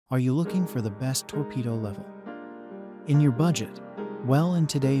Are you looking for the best torpedo level in your budget? Well, in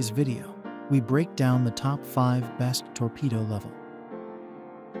today's video, we break down the top 5 best torpedo level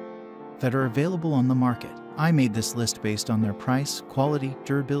that are available on the market. I made this list based on their price, quality,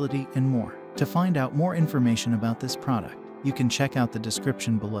 durability, and more. To find out more information about this product, you can check out the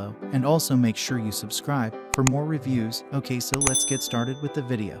description below, and also make sure you subscribe for more reviews. Okay, so let's get started with the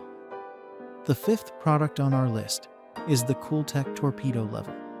video. The 5th product on our list is the Cooltech Torpedo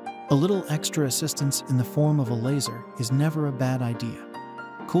Level. A little extra assistance in the form of a laser is never a bad idea.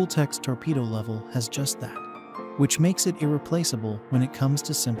 Cooltech's Torpedo Level has just that, which makes it irreplaceable when it comes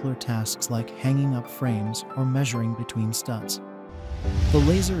to simpler tasks like hanging up frames or measuring between studs. The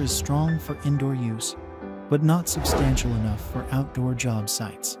laser is strong for indoor use, but not substantial enough for outdoor job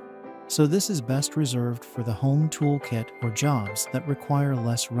sites. So this is best reserved for the home toolkit or jobs that require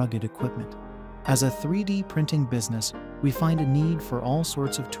less rugged equipment. As a 3D printing business, we find a need for all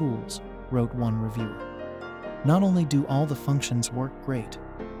sorts of tools, wrote one reviewer. Not only do all the functions work great,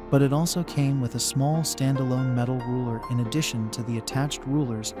 but it also came with a small standalone metal ruler in addition to the attached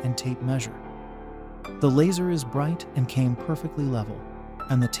rulers and tape measure. The laser is bright and came perfectly level,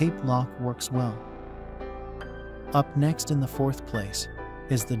 and the tape lock works well. Up next in the 4th place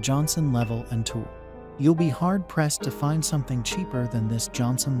is the Johnson Level and Tool. You'll be hard-pressed to find something cheaper than this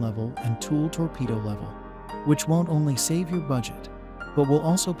Johnson Level and Tool Torpedo Level, which won't only save your budget, but will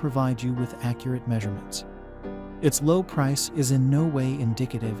also provide you with accurate measurements. Its low price is in no way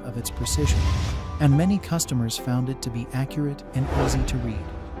indicative of its precision, and many customers found it to be accurate and easy to read.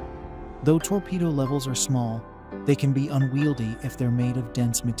 Though torpedo levels are small, they can be unwieldy if they're made of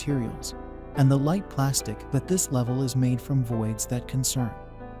dense materials, and the light plastic that this level is made from voids that concern.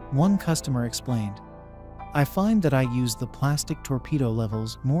 One customer explained, "I find that I use the plastic torpedo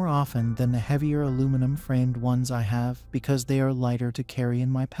levels more often than the heavier aluminum-framed ones I have because they are lighter to carry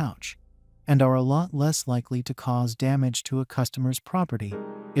in my pouch and are a lot less likely to cause damage to a customer's property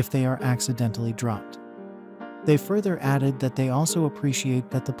if they are accidentally dropped." They further added that they also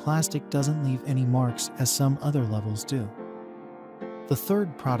appreciate that the plastic doesn't leave any marks as some other levels do. The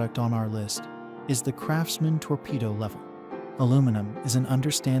 3rd product on our list is the Craftsman Torpedo Level. Aluminum is an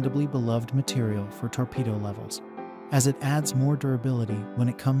understandably beloved material for torpedo levels, as it adds more durability when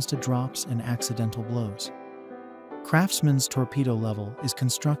it comes to drops and accidental blows. Craftsman's torpedo level is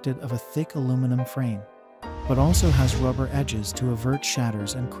constructed of a thick aluminum frame, but also has rubber edges to avert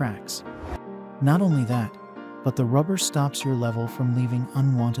shatters and cracks. Not only that, but the rubber stops your level from leaving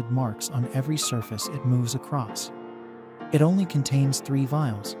unwanted marks on every surface it moves across. It only contains 3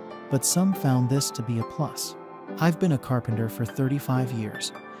 vials, but some found this to be a plus. I've been a carpenter for 35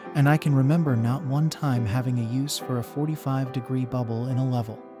 years, and I can remember not one time having a use for a 45-degree bubble in a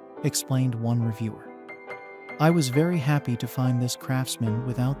level, explained one reviewer. I was very happy to find this Craftsman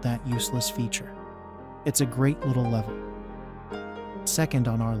without that useless feature. It's a great little level. 2nd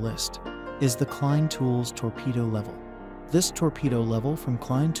on our list is the Klein Tools Torpedo Level. This torpedo level from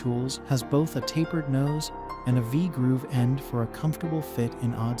Klein Tools has both a tapered nose and a V-groove end for a comfortable fit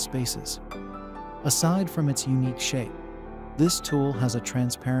in odd spaces. Aside from its unique shape, this tool has a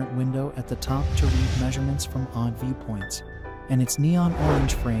transparent window at the top to read measurements from odd viewpoints, and its neon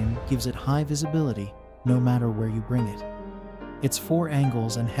orange frame gives it high visibility no matter where you bring it. Its 4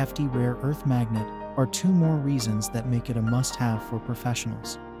 angles and hefty rare earth magnet are 2 more reasons that make it a must-have for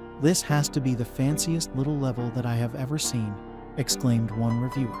professionals. "This has to be the fanciest little level that I have ever seen," exclaimed one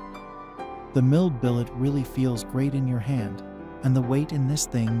reviewer. "The milled billet really feels great in your hand, and the weight in this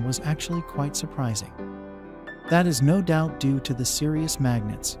thing was actually quite surprising. That is no doubt due to the serious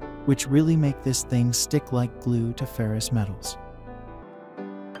magnets, which really make this thing stick like glue to ferrous metals."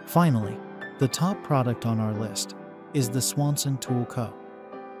 Finally, the top product on our list is the Swanson Tool Co.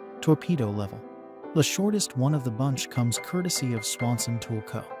 Torpedo Level. The shortest one of the bunch comes courtesy of Swanson Tool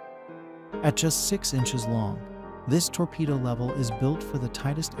Co. At just 6 inches long, this torpedo level is built for the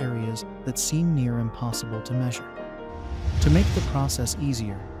tightest areas that seem near impossible to measure. To make the process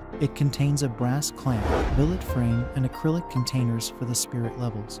easier, it contains a brass clamp, billet frame, and acrylic containers for the spirit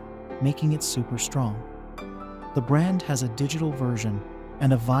levels, making it super strong. The brand has a digital version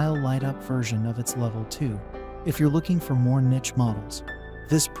and a vial light-up version of its level too. If you're looking for more niche models,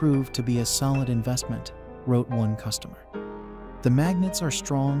 this proved to be a solid investment, wrote one customer. The magnets are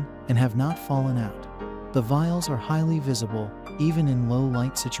strong and have not fallen out. The vials are highly visible, even in low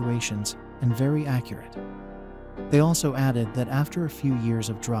light situations, and very accurate. They also added that after a few years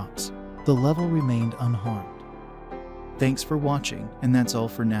of drops, the level remained unharmed. Thanks for watching, and that's all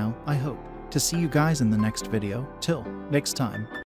for now, I hope to see you guys in the next video. Till next time.